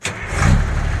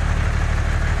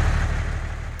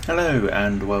Hello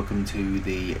and welcome to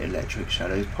the Electric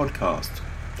Shadows podcast.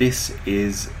 This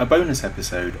is a bonus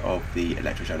episode of the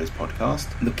Electric Shadows podcast,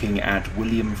 looking at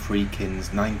William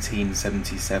Friedkin's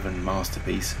 1977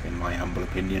 masterpiece, in my humble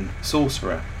opinion,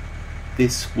 Sorcerer.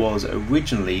 This was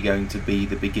originally going to be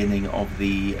the beginning of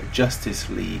the Justice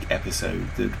League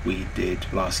episode that we did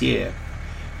last year,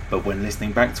 but when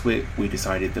listening back to it, we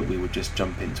decided that we would just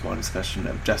jump into our discussion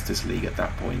of Justice League at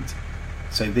that point.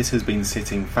 So this has been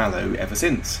sitting fallow ever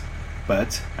since.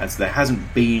 But as there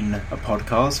hasn't been a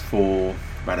podcast for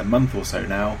about a month or so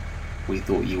now, we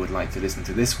thought you would like to listen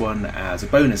to this one as a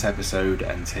bonus episode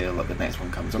until the next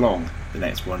one comes along. The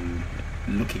next one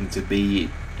looking to be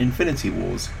Infinity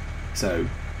Wars. So,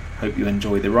 hope you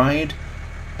enjoy the ride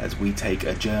as we take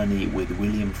a journey with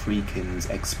William Friedkin's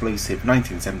explosive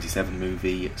 1977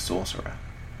 movie Sorcerer.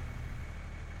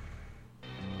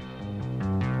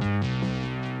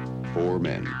 Four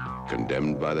men,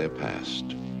 condemned by their past,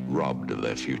 robbed of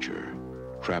their future,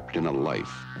 trapped in a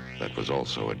life that was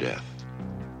also a death.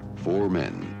 Four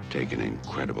men take an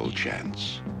incredible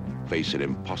chance, face an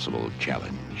impossible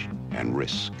challenge, and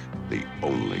risk the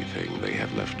only thing they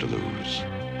have left to lose.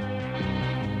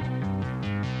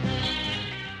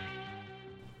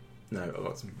 No, I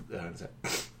got some...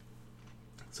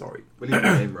 sorry. Will you get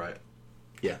the name right?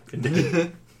 Yeah,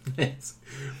 indeed. It's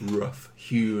rough,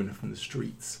 hewn from the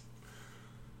streets.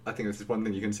 I think this is one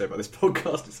thing you can say about this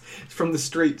podcast. It's from the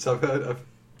streets, I've heard of.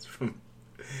 It's from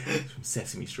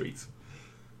Sesame Street.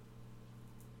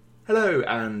 Hello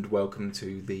and welcome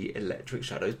to the Electric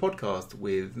Shadows podcast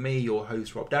with me, your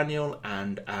host Robs Daniel,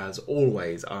 and as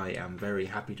always I am very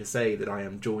happy to say that I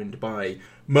am joined by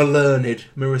my learned,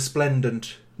 my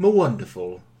resplendent, my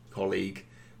wonderful colleague,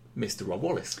 Mr. Rob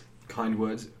Wallis. Kind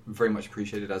words, very much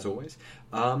appreciated as always.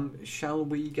 Shall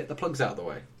we get the plugs out of the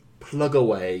way? Plug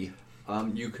away.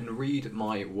 You can read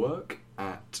my work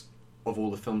at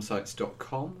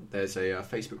ofallthefilmsites.com. There's a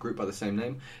Facebook group by the same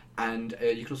name, and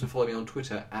you can also follow me on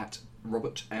Twitter at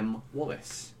Robert M.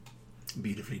 Wallis.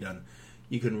 Beautifully done.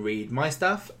 You can read my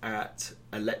stuff at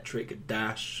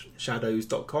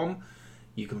electric-shadows.com.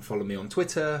 You can follow me on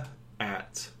Twitter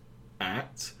at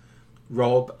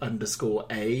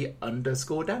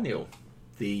Rob_A_Daniel,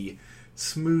 the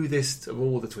smoothest of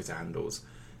all the Twitter handles.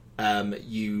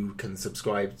 You can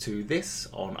subscribe to this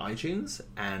on iTunes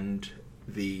and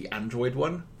the Android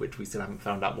one, which we still haven't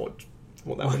found out what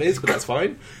that one is, but that's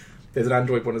fine. There's an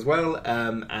Android one as well,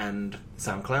 and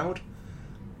SoundCloud.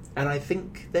 And I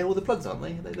think they're all the plugs, aren't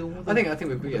they? I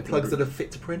think we've plugs that are fit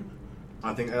to print.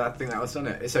 I think that was done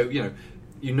it. So you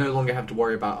no longer have to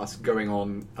worry about us going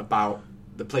on about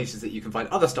the places that you can find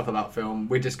other stuff about film.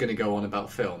 We're just going to go on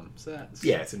about film. So that's...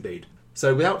 Yes, indeed.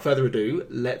 So without further ado,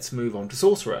 let's move on to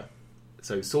Sorcerer.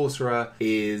 So Sorcerer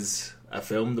is a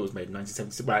film that was made in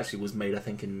 1970. Well, actually was made, I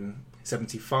think, in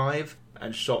 75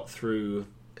 and shot through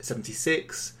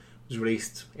 76. Was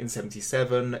released in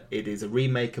 77. It is a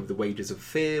remake of The Wages of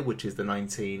Fear, which is the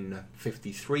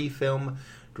 1953 film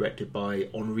directed by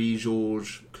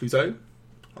Henri-Georges Clouzot.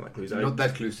 Not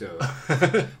that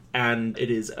Clouzot. And it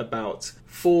is about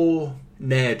four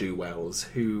ne'er-do-wells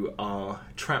who are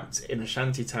trapped in a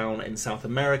shanty town in South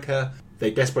America.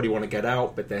 They desperately want to get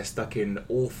out, but they're stuck in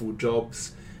awful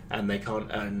jobs and they can't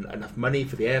earn enough money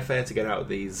for the airfare to get out of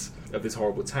this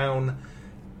horrible town.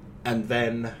 And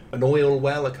then an oil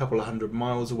well a couple of 100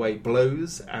 miles away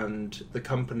blows, and the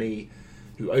company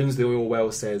who owns the oil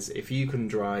well says, if you can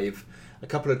drive a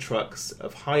couple of trucks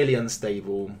of highly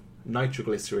unstable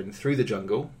nitroglycerin through the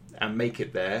jungle and make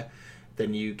it there,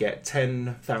 then you get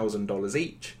 $10,000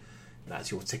 each. That's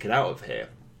your ticket out of here.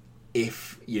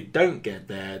 If you don't get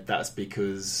there, that's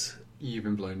because you've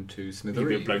been blown to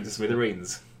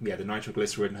smithereens. Yeah, the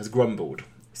nitroglycerin has grumbled.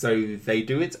 So they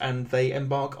do it, and they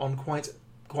embark on quite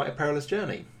a perilous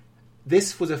journey.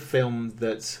 This was a film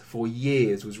that for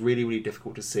years was really, really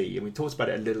difficult to see, and we talked about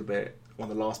it a little bit on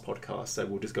the last podcast, so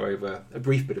we'll just go over a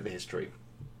brief bit of the history.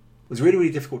 It was really,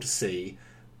 really difficult to see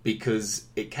because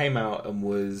it came out and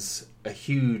was a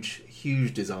huge,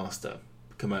 huge disaster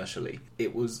commercially.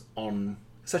 It was on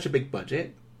such a big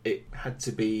budget. It had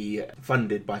to be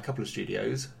funded by a couple of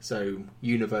studios, so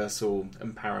Universal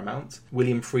and Paramount.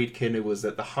 William Friedkin, who was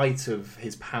at the height of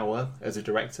his power as a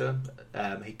director,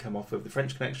 he'd come off of The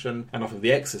French Connection and off of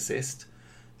The Exorcist,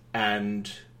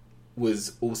 and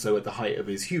was also at the height of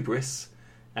his hubris,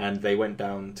 and they went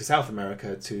down to South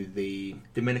America, to the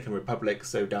Dominican Republic,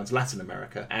 so down to Latin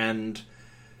America, and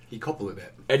he cobbled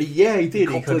it. And he did. He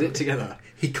cobbled it together.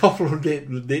 He cobbled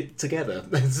it together.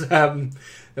 That's a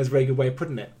very good way of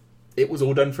putting it. it was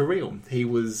all done for real. He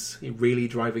was really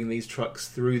driving these trucks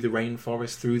through the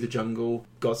rainforest, through the jungle.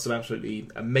 Got some absolutely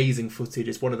amazing footage.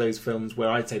 It's one of those films where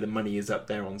I'd say the money is up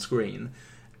there on screen.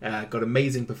 Got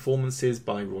amazing performances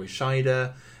by Roy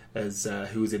Scheider, as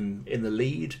who was in the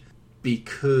lead,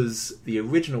 because the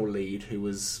original lead, who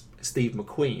was Steve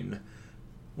McQueen,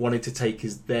 wanted to take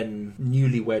his then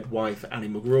newlywed wife Annie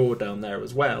McGraw down there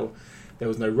as well. There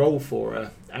was no role for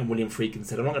her, and William Friedkin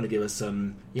said, "I'm not going to give her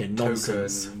some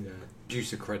nonsense." Token,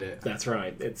 juice of credit. That's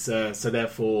right. It's so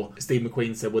therefore Steve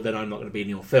McQueen said, "Well, then I'm not going to be in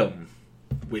your film,"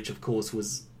 which of course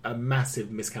was a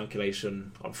massive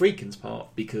miscalculation on Friedkin's part,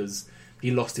 because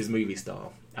he lost his movie star.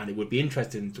 And it would be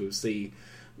interesting to see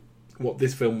what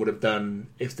this film would have done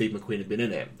if Steve McQueen had been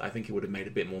in it. I think it would have made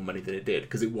a bit more money than it did,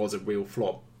 because it was a real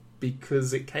flop,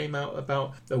 because it came out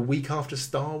about a week after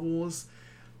Star Wars,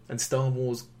 and Star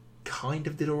Wars kind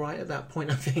of did alright at that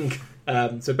point, I think.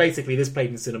 So basically this played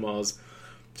in cinemas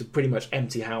to pretty much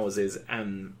empty houses,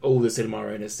 and all the cinema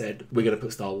owners said, we're going to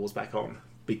put Star Wars back on,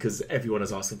 because everyone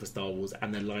is asking for Star Wars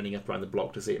and they're lining up around the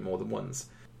block to see it more than once.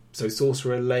 So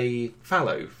Sorcerer lay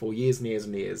fallow for years and years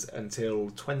and years until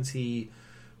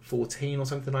 2014 or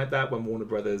something like that, when Warner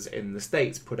Brothers in the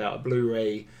States put out a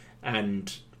Blu-ray,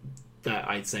 and that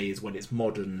I'd say is when its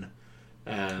modern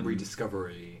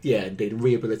rediscovery. Yeah, indeed,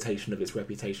 rehabilitation of its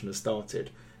reputation has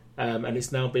started. And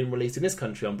it's now been released in this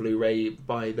country on Blu-ray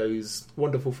by those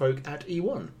wonderful folk at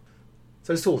E1.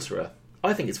 So Sorcerer,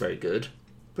 I think it's very good.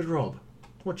 But Rob,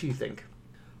 what do you think?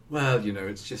 Well,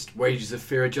 it's just wages of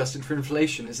fear adjusted for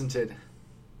inflation, isn't it?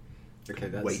 Okay,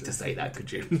 that's... Wait to say that,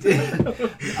 could you?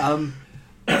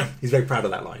 He's very proud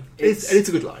of that line. It's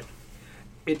a good line.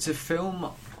 It's a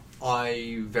film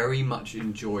I very much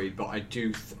enjoyed, but I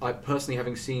personally,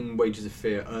 having seen Wages of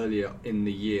Fear earlier in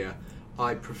the year,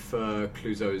 I prefer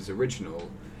Clouzot's original,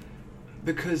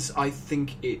 because I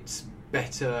think it's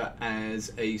better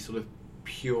as a sort of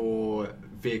pure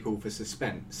vehicle for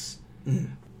suspense.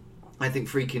 I think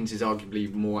Friedkin's is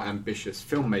arguably more ambitious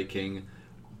filmmaking,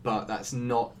 but that's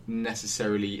not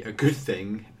necessarily a good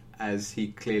thing, as he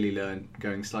clearly learned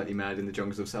going slightly mad in the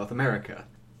jungles of South America.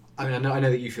 I mean, I know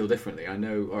that you feel differently. I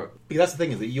know... Because that's the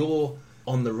thing, is that you're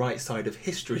on the right side of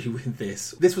history with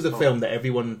this. This was a film that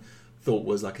everyone thought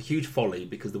was like a huge folly,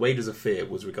 because The Wages of Fear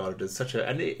was regarded as such a...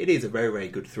 And it is a very, very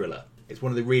good thriller. It's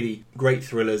one of the really great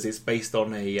thrillers. It's based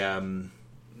on a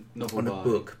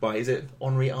book by... Is it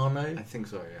Henri Arnaud? I think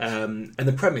so, yes. And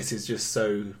the premise is just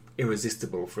so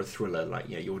irresistible for a thriller. Like,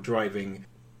 you're driving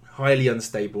highly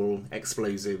unstable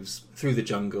explosives through the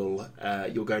jungle,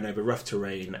 you're going over rough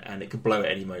terrain, and it could blow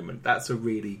at any moment. That's a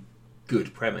really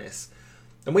good premise.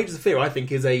 And Wages of Fear, I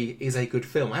think, is a good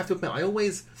film. I have to admit, I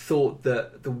always thought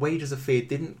that The Wages of Fear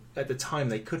didn't, at the time,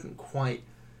 they couldn't quite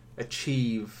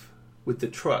achieve with the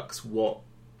trucks what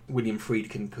William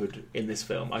Friedkin could in this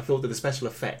film. I thought that the special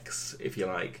effects, if you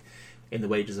like, in The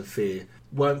Wages of Fear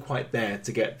weren't quite there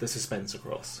to get the suspense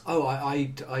across. Oh,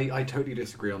 I totally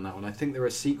disagree on that one. I think there are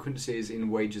sequences in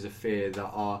Wages of Fear that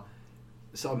are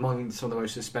among some of the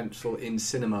most suspenseful in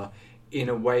cinema, in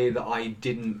a way that I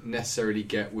didn't necessarily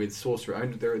get with Sorcerer.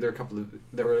 There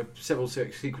are several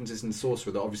sequences in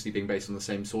Sorcerer that, obviously being based on the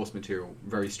same source material,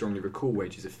 very strongly recall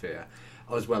Wages of Fear,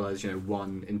 as well as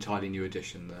one entirely new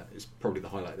addition that is probably the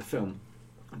highlight of the film.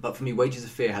 But for me, Wages of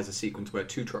Fear has a sequence where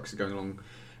two trucks are going along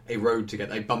a road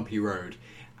together, a bumpy road,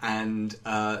 and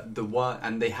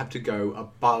they have to go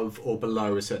above or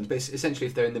below a certain. But essentially,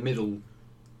 if they're in the middle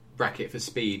bracket for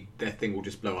speed, their thing will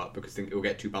just blow up because it will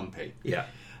get too bumpy. Yeah.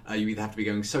 You either have to be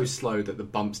going so slow that the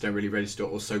bumps don't really register,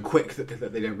 or so quick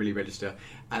that they don't really register.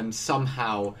 And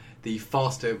somehow the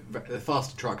faster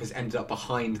truck has ended up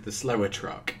behind the slower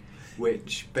truck,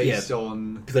 which based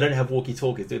on, because they don't have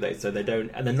walkie-talkies, do they? So they don't,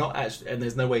 and they're not actually, and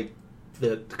there's no way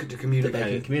to communicate. That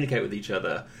they can communicate with each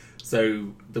other.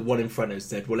 So the one in front has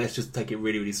said, well, let's just take it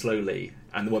really, really slowly.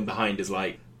 And the one behind is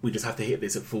like, we just have to hit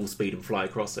this at full speed and fly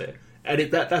across it.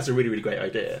 And that's a really, really great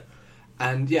idea.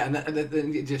 And yeah,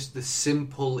 and just the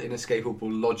simple,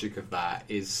 inescapable logic of that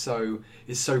is so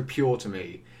pure to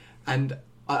me. And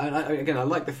I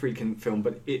like the Friedkin film,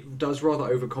 but it does rather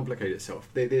overcomplicate itself.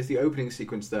 There's the opening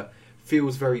sequence that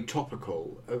feels very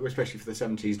topical, especially for the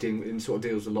 70s, and sort of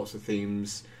deals with lots of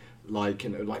themes like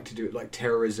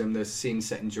terrorism. There's a scene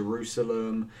set in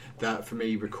Jerusalem that for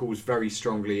me recalls very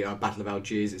strongly Battle of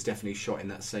Algiers. It's definitely shot in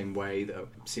that same way. The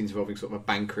scenes involving sort of a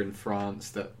banker in France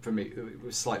that for me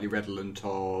was slightly redolent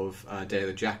of Day of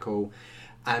the Jackal.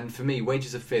 And for me,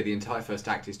 Wages of Fear, the entire first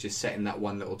act is just set in that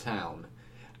one little town.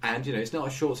 And it's not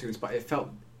a short sequence, but it felt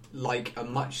like a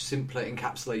much simpler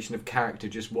encapsulation of character,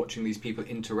 just watching these people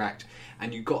interact.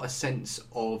 And you got a sense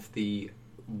of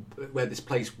where this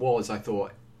place was, I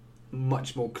thought,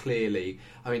 much more clearly.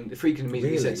 I mean, Friedkin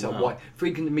immediately sets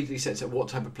up what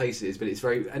type of place it is, but it's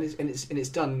very and it's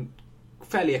done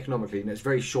fairly economically. You know, it's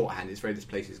very shorthand. It's very, this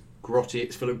place is grotty.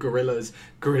 It's full of gorillas.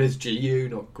 Gorillas GU,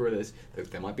 not gorillas.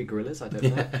 There might be gorillas. I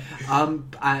don't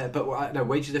know. But no,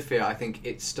 Wages of Fear. I think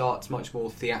it starts much more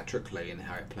theatrically in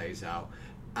how it plays out,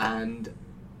 and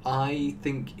I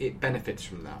think it benefits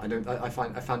from that. I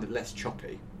found it less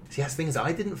choppy. See, that's the thing is,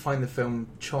 I didn't find the film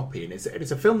choppy, and it's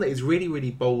a film that is really,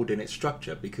 really bold in its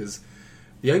structure, because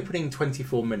the opening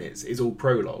 24 minutes is all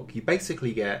prologue. You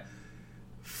basically get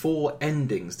 4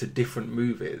 endings to different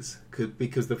movies,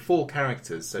 because the 4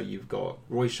 characters, so you've got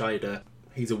Roy Scheider,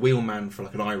 he's a wheelman for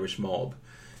like an Irish mob,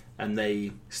 and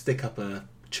they stick up a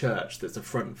church that's a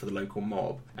front for the local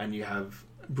mob, and you have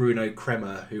Bruno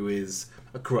Kremer, who is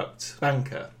a corrupt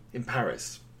banker in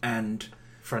Paris, and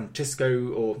Francisco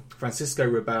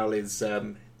Rabal is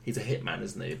he's a hitman,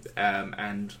 isn't he?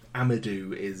 And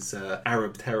Amadou is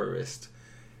Arab terrorist,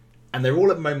 and they're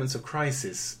all at moments of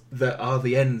crisis that are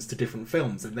the ends to different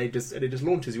films, and it just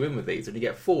launches you in with these, and you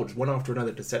get 4 one after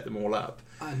another to set them all up.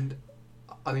 And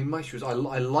I mean, my issue was I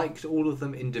liked all of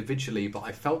them individually, but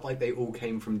I felt like they all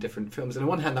came from different films. And on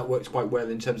one hand, that works quite well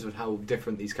in terms of how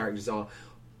different these characters are,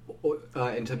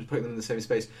 in terms of putting them in the same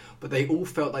space, but they all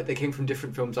felt like they came from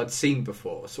different films I'd seen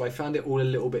before, so I found it all a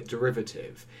little bit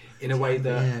derivative in a way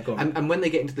that and when they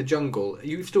get into the jungle,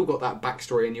 you've still got that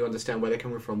backstory and you understand where they're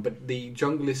coming from, but the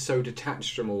jungle is so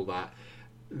detached from all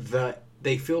that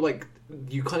they feel like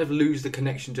you kind of lose the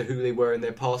connection to who they were in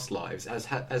their past lives,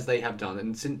 as they have done.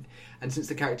 And since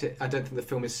the character, I don't think the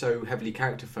film is so heavily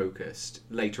character focused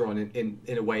later on in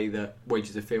a way that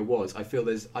Wages of Fear was. I feel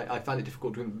I find it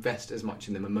difficult to invest as much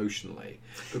in them emotionally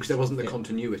because there wasn't the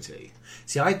continuity.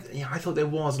 See, I thought there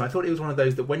was, and I thought it was one of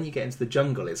those that when you get into the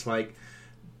jungle, it's like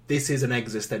this is an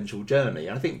existential journey.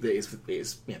 And I think that it's the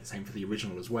same for the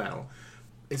original as well.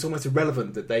 It's almost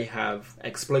irrelevant that they have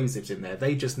explosives in there.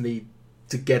 They just need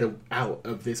to get out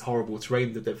of this horrible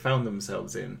terrain that they've found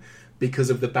themselves in because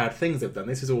of the bad things they've done.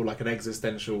 This is all like an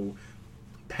existential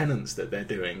penance that they're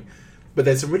doing. But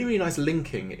there's some really, really nice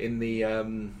linking in the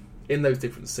in those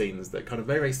different scenes that kind of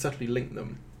very, very subtly link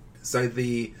them. So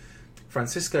the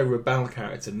Francisco Rabal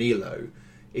character, Nilo,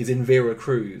 is in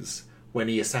Veracruz when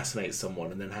he assassinates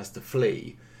someone and then has to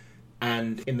flee.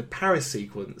 And in the Paris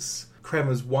sequence,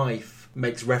 Kremer's wife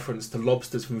makes reference to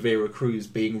lobsters from Veracruz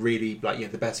being really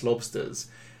the best lobsters,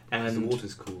 and the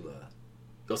water's cooler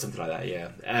or something like that. Yeah,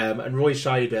 and Roy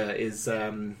Scheider is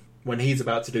when he's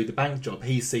about to do the bank job,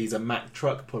 he sees a Mack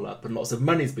truck pull up and lots of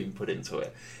money's being put into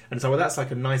it, and so that's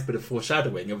like a nice bit of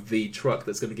foreshadowing of the truck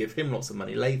that's going to give him lots of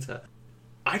money later.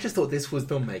 I just thought this was a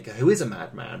filmmaker who is a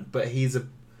madman, but he's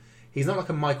not like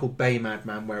a Michael Bay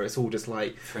madman where it's all just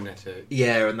like frenetic.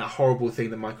 Yeah, and that horrible thing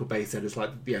that Michael Bay said is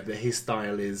like, that his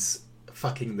style is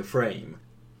fucking the frame.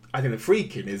 I think that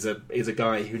Friedkin is a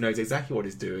guy who knows exactly what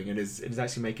he's doing and is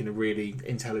actually making a really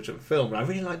intelligent film. And I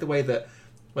really like the way that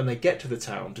when they get to the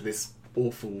town, to this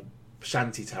awful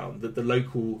shanty town, that the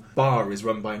local bar is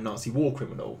run by a Nazi war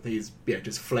criminal. He's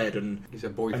just fled and he's a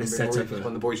boy and from one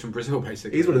of the boys from Brazil,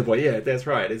 basically. He's one of the boys. Yeah, that's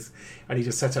right. And he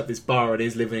just set up this bar and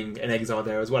is living in exile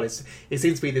there as well. It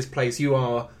seems to be this place you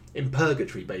are in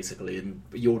purgatory basically, and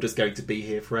you're just going to be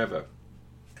here forever.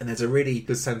 And there's a really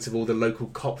good sense of all the local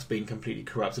cops being completely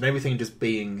corrupt and everything just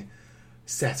being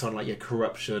set on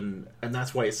corruption, and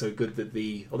that's why it's so good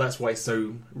that's why it's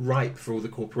so ripe for all the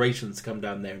corporations to come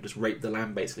down there and just rape the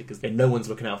land basically, because no one's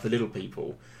looking out for little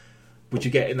people, which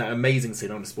you get in that amazing scene.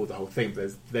 I don't want to spoil the whole thing,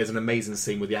 but there's an amazing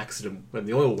scene with the accident when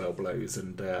the oil well blows,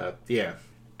 and and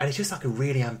it's just like a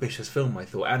really ambitious film, I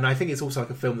thought. And I think it's also like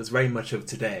a film that's very much of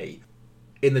today,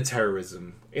 in the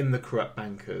terrorism, in the corrupt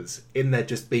bankers, in there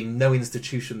just being no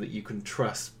institution that you can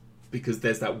trust, because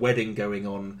there's that wedding going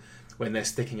on when they're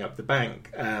sticking up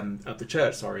the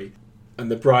church,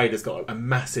 and the bride has got a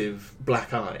massive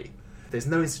black eye. There's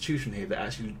no institution here that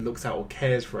actually looks out or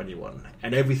cares for anyone,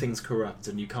 and everything's corrupt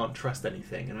and you can't trust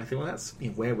anything. And I think, well, that's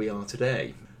where we are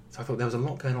today. So I thought there was a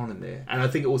lot going on in there. And I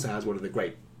think it also has one of the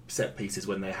great set pieces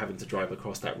when they're having to drive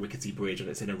across that rickety bridge and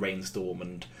it's in a rainstorm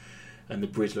and the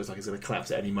bridge looks like it's going to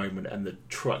collapse at any moment, and the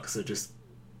trucks are just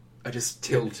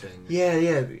tilting.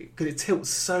 Yeah, because it tilts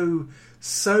so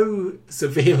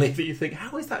severely that you think,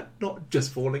 how is that not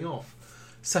just falling off?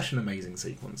 Such an amazing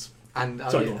sequence. And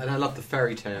I love the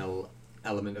fairy tale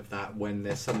element of that when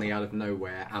they're suddenly out of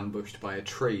nowhere ambushed by a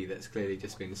tree that's clearly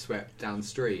just been swept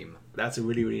downstream. That's a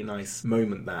really, really nice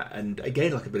moment, that. And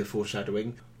again, like a bit of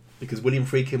foreshadowing, because William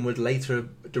Friedkin would later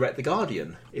direct The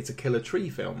Guardian. It's a killer tree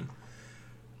film.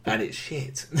 And it's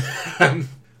shit.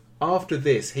 After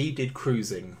this, he did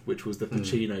Cruising, which was the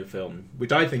Pacino film,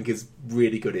 which I think is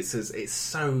really good. It's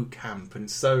so camp and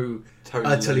so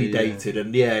utterly dated,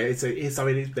 and there's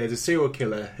a serial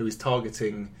killer who is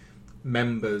targeting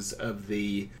members of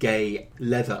the gay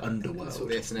leather underworld, sort of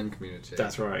the S&M community.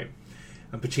 That's right.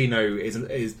 And Pacino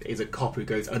is a cop who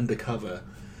goes undercover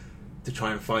to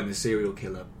try and find the serial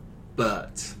killer,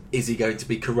 but is he going to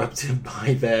be corrupted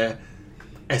by their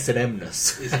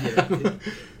S&M-ness?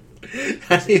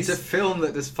 It's a film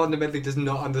that fundamentally does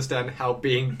not understand how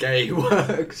being gay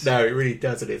works. No, it really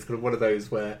doesn't. It's kind of one of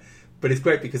those where... But it's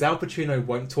great because Al Pacino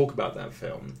won't talk about that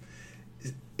film.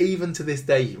 Even to this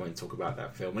day, he won't talk about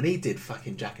that film. And he did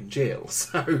fucking Jack and Jill,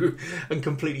 and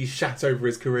completely shat over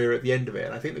his career at the end of it.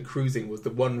 And I think that Cruising was the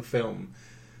one film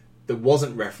that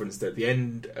wasn't referenced at the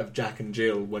end of Jack and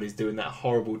Jill when he's doing that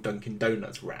horrible Dunkin'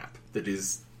 Donuts rap that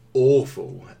is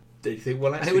awful. Did you think,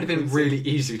 well, actually, it would have been really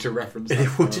easy to reference that.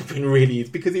 It would have been really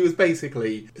easy because he was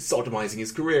basically sodomising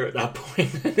his career at that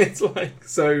point. And it's like,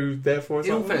 so therefore, it's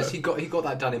in all fairness, he got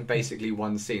that done in basically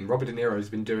one scene. Robert De Niro has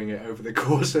been doing it over the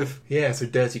course of... Yeah, so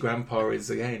Dirty Grandpa is,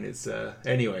 again, it's...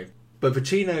 Anyway. But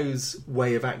Pacino's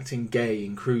way of acting gay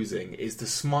in Cruising is to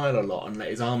smile a lot and let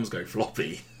his arms go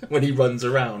floppy when he runs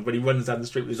around, when he runs down the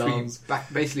street with his arms.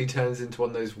 Basically turns into one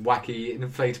of those wacky,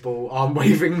 inflatable,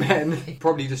 arm-waving men.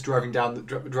 Probably just driving down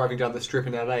the strip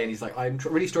in LA, and he's like, I'm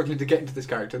really struggling to get into this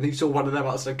character. And he saw one of them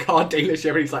outside a car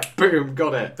dealership, and he's like, boom,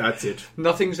 got it. That's it.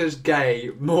 Nothing says gay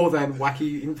more than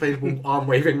wacky, inflatable,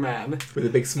 arm-waving man. With a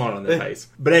big smile on their face.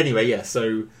 But anyway, yeah,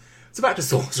 so... It's back to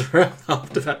Sorcerer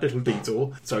after that little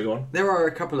detour. Sorry, go on. There are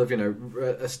a couple of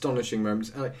astonishing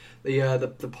moments.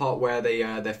 The part where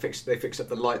they fix up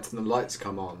the lights and the lights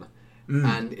come on,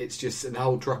 and it's just an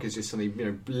whole truck is just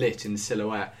suddenly lit in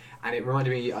silhouette, and it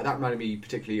reminded me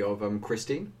particularly of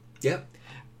Christine. Yeah.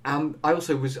 I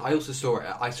also saw it.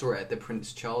 I saw it at the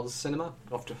Prince Charles Cinema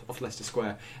off Leicester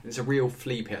Square, and it's a real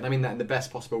flea pit. And I mean that in the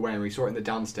best possible way. And we saw it in the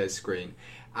downstairs screen,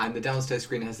 and the downstairs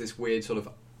screen has this weird sort of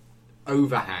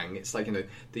overhang. It's like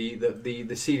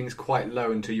the ceiling's quite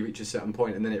low until you reach a certain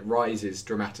point, and then it rises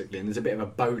dramatically, and there's a bit of a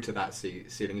bow to that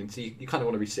ceiling, and so you kind of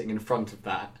want to be sitting in front of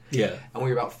that. Yeah. And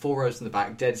we were about 4 rows in the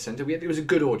back, dead centre. It was a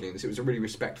good audience. It was a really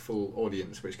respectful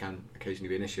audience, which can occasionally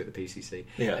be an issue at the PCC.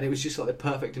 Yeah. And it was just like the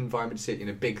perfect environment to sit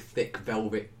in. Big thick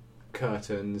velvet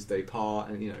curtains, they part,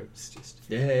 and it's just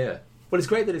yeah. Well, it's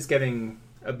great that it's getting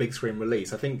a big screen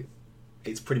release. I think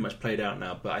it's pretty much played out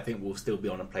now, but I think we'll still be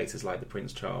on in places like the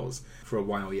Prince Charles for a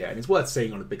while yet. And it's worth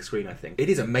seeing on a big screen, I think. It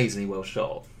is amazingly well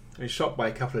shot. And it's shot by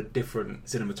a couple of different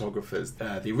cinematographers.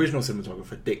 The original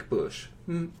cinematographer, Dick Bush,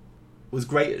 was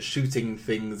great at shooting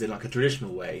things in like a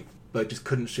traditional way, but just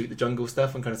couldn't shoot the jungle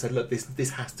stuff and kind of said, look, this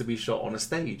has to be shot on a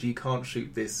stage. You can't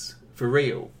shoot this for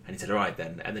real. And he said, all right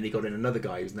then. And then he got in another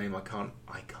guy whose name I can't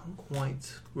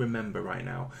quite remember right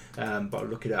now, but I'll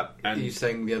look it up. And are you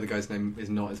saying the other guy's name is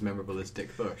not as memorable as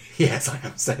Dick Bush? Yes, I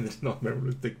am saying that it's not memorable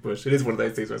as Dick Bush. It is one of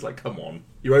those things where it's like, come on,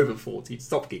 you're over 40,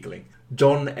 stop giggling.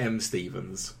 John M.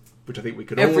 Stevens, which I think we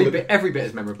could every bit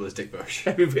as memorable as Dick Bush.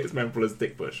 Every bit as memorable as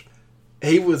Dick Bush.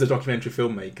 He was a documentary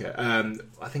filmmaker.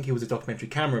 I think he was a documentary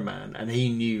cameraman, and he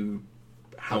knew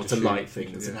how to light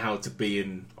things and how to be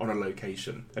on a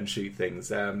location and shoot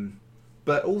things.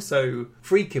 But also,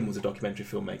 Friedkin was a documentary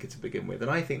filmmaker to begin with,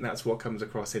 and I think that's what comes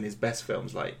across in his best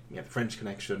films, like The French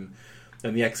Connection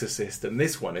and The Exorcist. And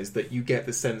this one is that you get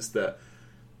the sense that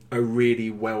a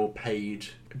really well-paid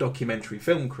documentary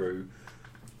film crew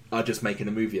are just making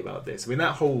a movie about this. I mean,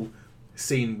 that whole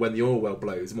scene when the oil well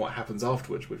blows and what happens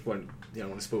afterwards, which won't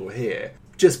want to spoil here,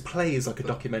 just plays like a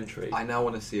documentary. I now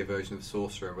want to see a version of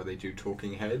Sorcerer where they do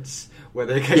talking heads, where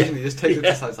they occasionally just take it to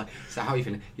the side. It's like, so how are you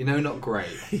feeling? Not great.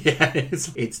 Yeah,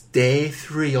 it's day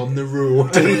 3 on the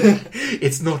road.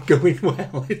 It's not going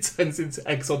well. It turns into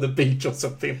eggs on the beach or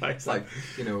something like it's that. Like,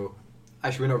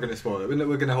 actually, we're not going to spoil it.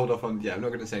 We're going to hold off on... Yeah, I'm not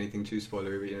going to say anything too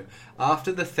spoilery, but,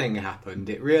 after the thing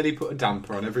happened, it really put a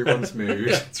damper on everyone's mood.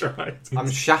 That's right. I'm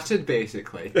shattered,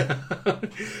 basically.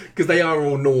 Because they are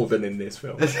all northern in this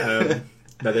film.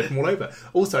 No, they're from all over.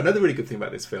 Also, another really good thing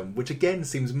about this film, which again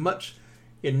seems much...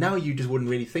 now you just wouldn't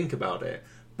really think about it,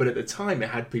 but at the time it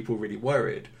had people really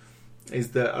worried,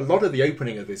 is that a lot of the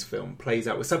opening of this film plays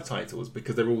out with subtitles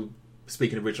because they're all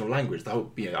speaking original language.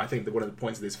 I think that one of the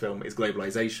points of this film is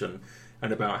globalization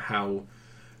and about how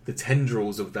the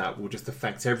tendrils of that will just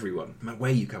affect everyone, no matter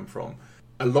where you come from.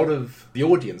 A lot of the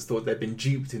audience thought they'd been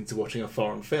duped into watching a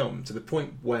foreign film, to the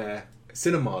point where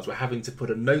cinemas were having to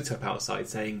put a note up outside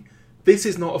saying, this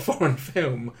is not a foreign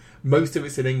film. Most of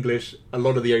it's in English. A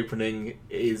lot of the opening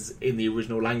is in the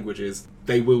original languages.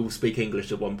 They will speak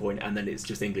English at one point, and then it's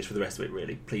just English for the rest of it,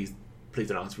 really. Please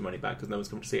don't ask for money back, because no one's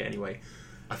coming to see it anyway.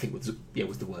 I think was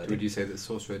the word. Would you say that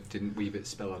Sorcerer didn't weave its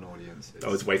spell on audiences? I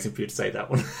was waiting for you to say that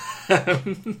one. Got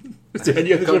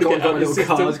a little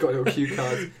cards, got a little cue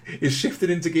card. It's shifted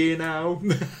into gear now.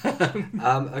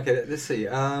 Okay, let's see.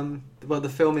 Well, the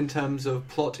film in terms of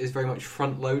plot is very much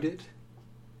front-loaded.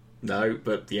 No,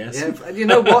 but yes. Yeah, you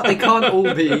know what? They can't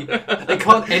all be. They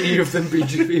can't any of them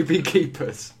be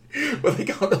keepers. Well, they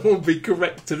can't all be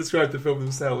correct to describe the film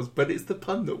themselves, but it's the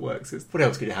pun that works. What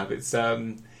else could you have? It's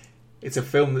a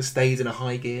film that stays in a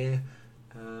high gear.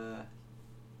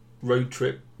 Road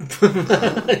trip.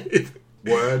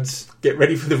 Words. Get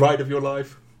ready for the ride of your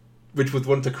life. Which was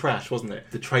one to Crash, wasn't it?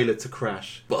 The trailer to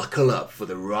Crash. Buckle up for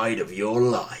the ride of your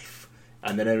life.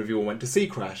 And then everyone went to see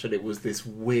Crash, and it was this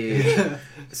weird,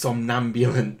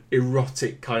 somnambulant,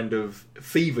 erotic kind of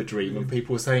fever dream, and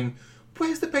people were saying,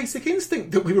 where's the basic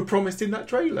instinct that we were promised in that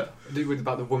trailer?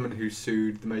 About the woman who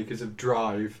sued the makers of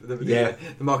Drive, the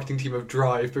marketing team of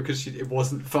Drive, because it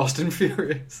wasn't Fast and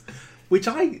Furious. Which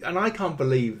I can't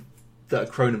believe that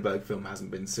a Cronenberg film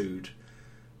hasn't been sued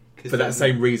for that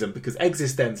same reason, because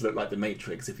Existence looked like The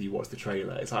Matrix if you watch the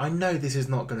trailer. It's like, I know this is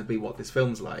not going to be what this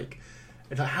film's like.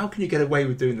 It's like, how can you get away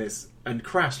with doing this? And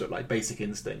Crash looked like Basic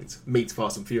Instinct meets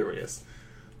Fast and Furious.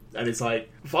 And it's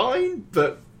like, fine,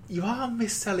 but you are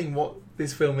misselling what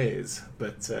this film is.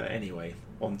 But anyway,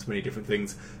 on to many different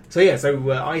things. So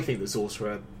I think The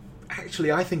Sorcerer,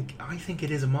 actually, I think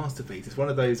it is a masterpiece. It's one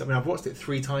of those, I mean, I've watched it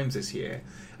 3 times this year,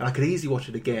 and I could easily watch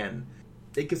it again.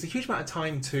 It gives a huge amount of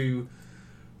time to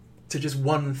just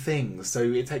one thing. So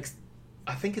it takes,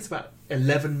 I think it's about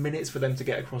 11 minutes for them to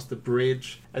get across the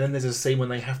bridge, and then there's a scene when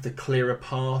they have to clear a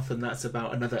path, and that's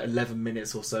about another 11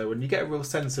 minutes or so, and you get a real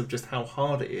sense of just how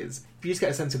hard it is. You just get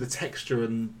a sense of the texture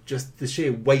and just the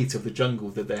sheer weight of the jungle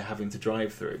that they're having to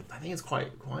drive through. I think it's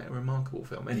quite a remarkable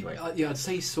film. Anyway, I'd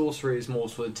say Sorcerer is more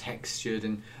sort of textured,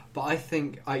 but I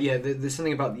think there's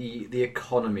something about the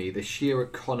economy, the sheer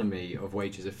economy of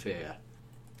Wages of Fear.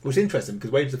 Which is interesting,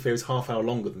 because Wages of Fear is half hour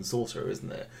longer than Sorcerer,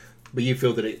 isn't it? But you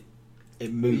feel that it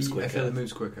moves quicker. I feel it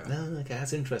moves quicker. Oh, okay,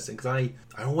 that's interesting, because I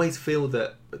always feel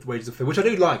that the Wages of Fear, which I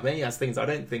do like, many has things I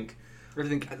don't think...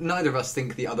 neither of us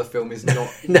think the other film is not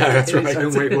no, that's in right.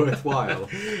 its own way worthwhile.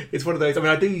 It's one of those, I mean,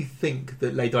 I do think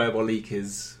that Les Diaboliques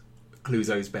is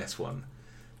Clouzot's best one,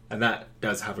 and that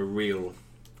does have a real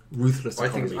ruthless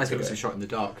economy. I think it's a shot in the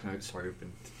dark. No, sorry,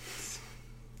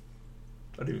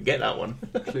 I didn't even get that one.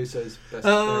 Clouzot's best.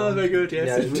 Very good.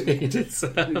 Yes, indeed. It's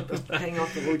hang on,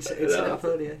 it's set up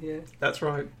earlier. Yeah, that's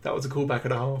right. That was a callback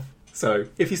and a half. So,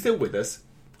 if you're still with us,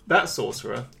 that's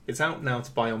Sorcerer. It's out now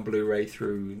to buy on Blu-ray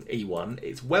through E1.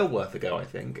 It's well worth a go, I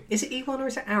think. Is it E1 or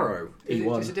is it Arrow?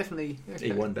 E1. Is it definitely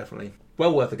okay. E1? Definitely.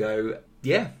 Well worth a go.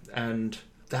 Yeah, and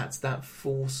that's that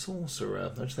for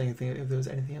Sorcerer. I just think if there was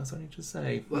anything else I need to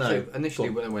say. Well, no. So initially,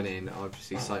 when I went in,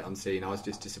 obviously sight unseen, I was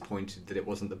just disappointed that it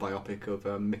wasn't the biopic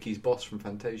of Mickey's boss from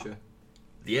Fantasia.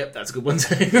 Yep, that's a good one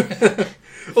too.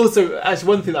 Also, actually,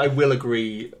 one thing that I will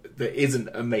agree that isn't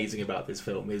amazing about this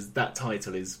film is that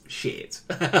title is shit.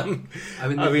 I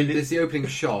mean, there's the opening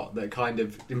shot that kind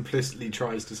of implicitly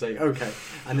tries to say, okay,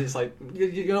 and it's like,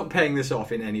 you're not paying this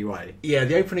off in any way. Yeah,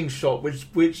 the opening shot,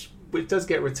 which does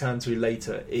get returned to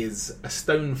later, is a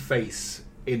stone face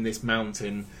in this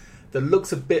mountain that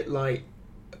looks a bit like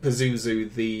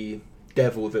Pazuzu, the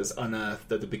devil that's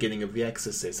unearthed at the beginning of The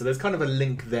Exorcist. So there's kind of a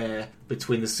link there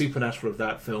between the supernatural of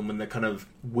that film and the kind of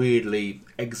weirdly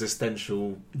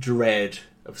existential dread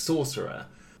of Sorcerer.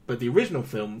 But the original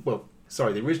film,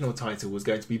 the original title was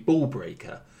going to be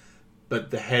Ballbreaker,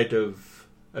 but the head of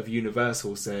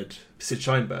Universal said, Sid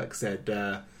Sheinberg said,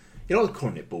 you're not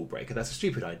calling it Ballbreaker, that's a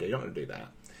stupid idea, you're not going to do that.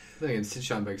 Again, Sid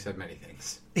Sheinberg said many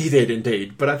things. He did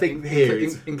indeed, but I think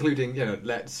including,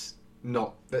 let's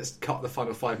cut the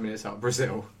final 5 minutes out of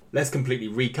Brazil. Let's completely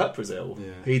recut Brazil.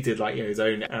 Yeah. He did his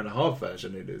own hour and a half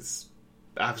version. It is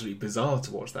absolutely bizarre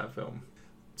to watch that film.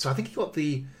 So I think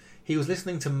he was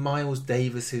listening to Miles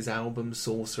Davis's album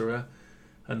Sorcerer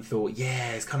and thought,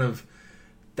 yeah, it's kind of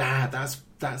that's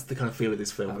the kind of feel of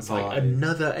this film. It's like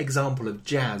another example of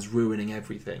jazz ruining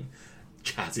everything.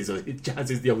 Jazz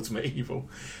is the ultimate evil.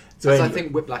 So anyway, I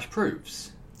think Whiplash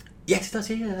proves. Yes, it does.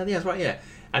 Yeah, that's right. Yeah.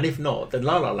 And if not, then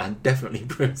La La Land definitely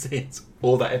proves it.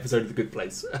 Or that episode of The Good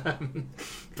Place.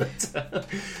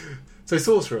 So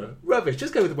Sorcerer, rubbish.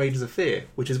 Just go with The Wages of Fear,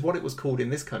 which is what it was called in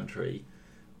this country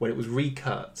when it was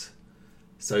recut.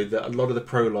 So that a lot of the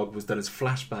prologue was done as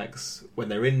flashbacks when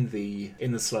they're in the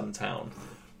slum town,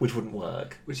 which wouldn't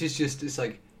work. Which is just, it's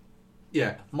like,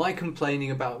 yeah, my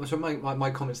complaining about... So my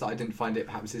comments that I didn't find it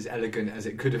perhaps as elegant as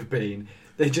it could have been...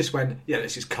 They just went, yeah,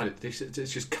 let's just cut it. Let's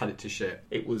just cut it to shit.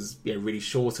 It was really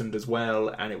shortened as well,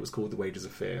 and it was called The Wages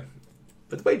of Fear.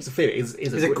 But The Wages of Fear is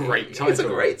a great title. It's a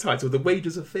great title. The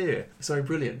Wages of Fear. So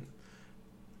brilliant.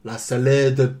 La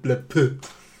Salaire de le Peu.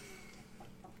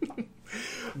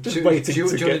 Just waiting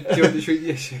to get... Do you want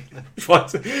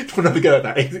to go at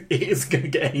that? It isn't going to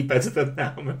get any better than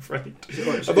that, I'm afraid.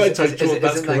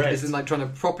 Isn't like trying to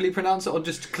properly pronounce it, or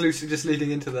just closely just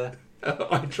leading into there?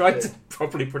 I tried to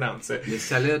properly pronounce it. Le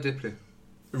Salaire de Peu.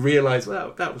 Realised,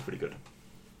 well, that was pretty good.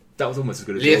 That was almost as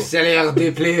good as Le Salaire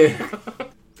de Peu.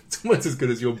 It's almost as good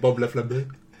as your Bob Le Flambeur.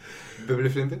 Bob Le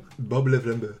Flambeur? Bob Le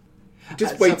Flambeur.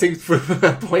 Just waiting for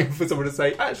a point for someone to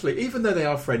say, actually, even though they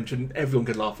are French and everyone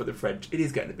can laugh at the French, it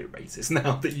is getting a bit racist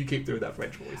now that you keep doing that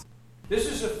French voice. This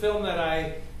is a film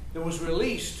that was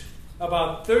released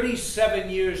about 37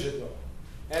 years ago,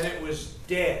 and it was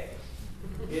dead.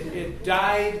 It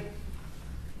died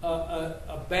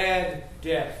a bad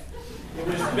death. It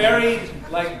was buried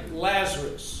like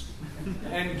Lazarus.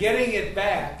 And getting it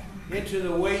back into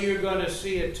the way you're going to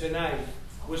see it tonight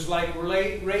was like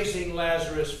raising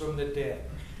Lazarus from the dead.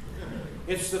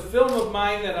 It's the film of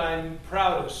mine that I'm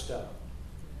proudest of.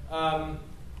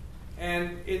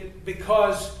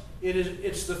 Because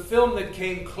it's the film that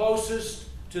came closest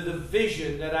to the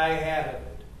vision that I had of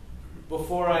it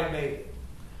before I made it.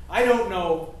 I don't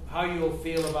know how you'll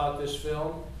feel about this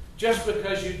film. Just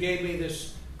because you gave me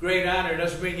this great honor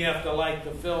doesn't mean you have to like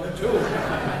the film too.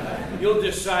 You'll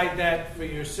decide that for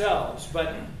yourselves.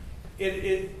 But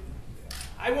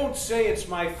I won't say it's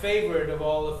my favorite of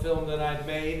all the film that I've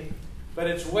made, but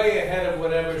it's way ahead of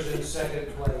whatever's in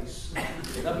second place.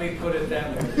 Let me put it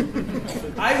that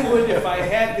way. I would, if I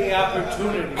had the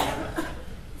opportunity,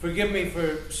 forgive me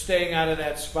for staying out of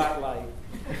that spotlight,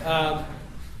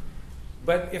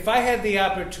 but if I had the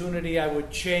opportunity, I would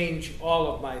change all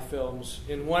of my films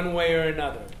in one way or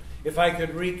another. If I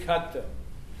could recut them.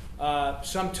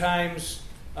 Sometimes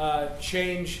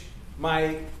change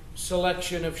my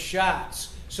selection of shots.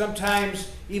 Sometimes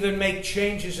even make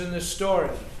changes in the story.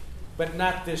 But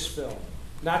not this film.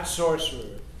 Not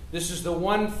Sorcerer. This is the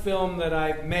one film that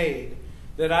I've made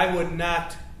that I would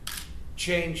not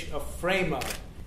change a frame of.